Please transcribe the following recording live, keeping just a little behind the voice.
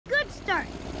start.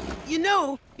 You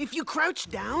know, if you crouch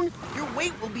down, your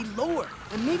weight will be lower,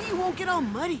 and maybe you won't get all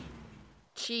muddy.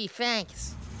 Gee,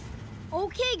 thanks.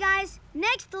 Okay, guys,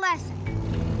 next lesson.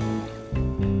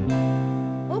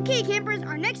 Okay, campers,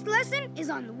 our next lesson is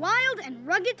on wild and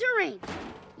rugged terrain.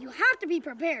 You have to be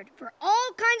prepared for all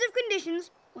kinds of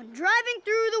conditions when driving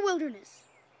through the wilderness.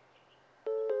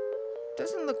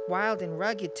 Doesn't look wild and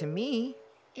rugged to me.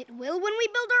 It will when we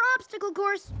build our obstacle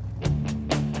course.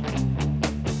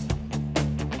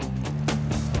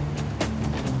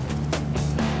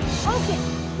 Okay,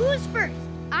 who's first?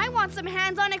 I want some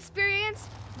hands-on experience.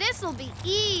 This'll be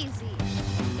easy.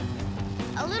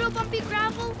 A little bumpy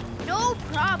gravel? No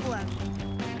problem.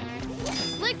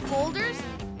 Slick boulders?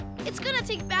 It's gonna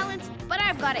take balance, but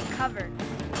I've got it covered.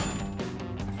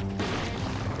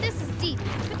 This is deep,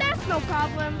 but that's no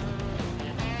problem.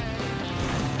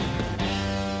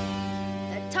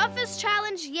 The toughest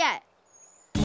challenge yet.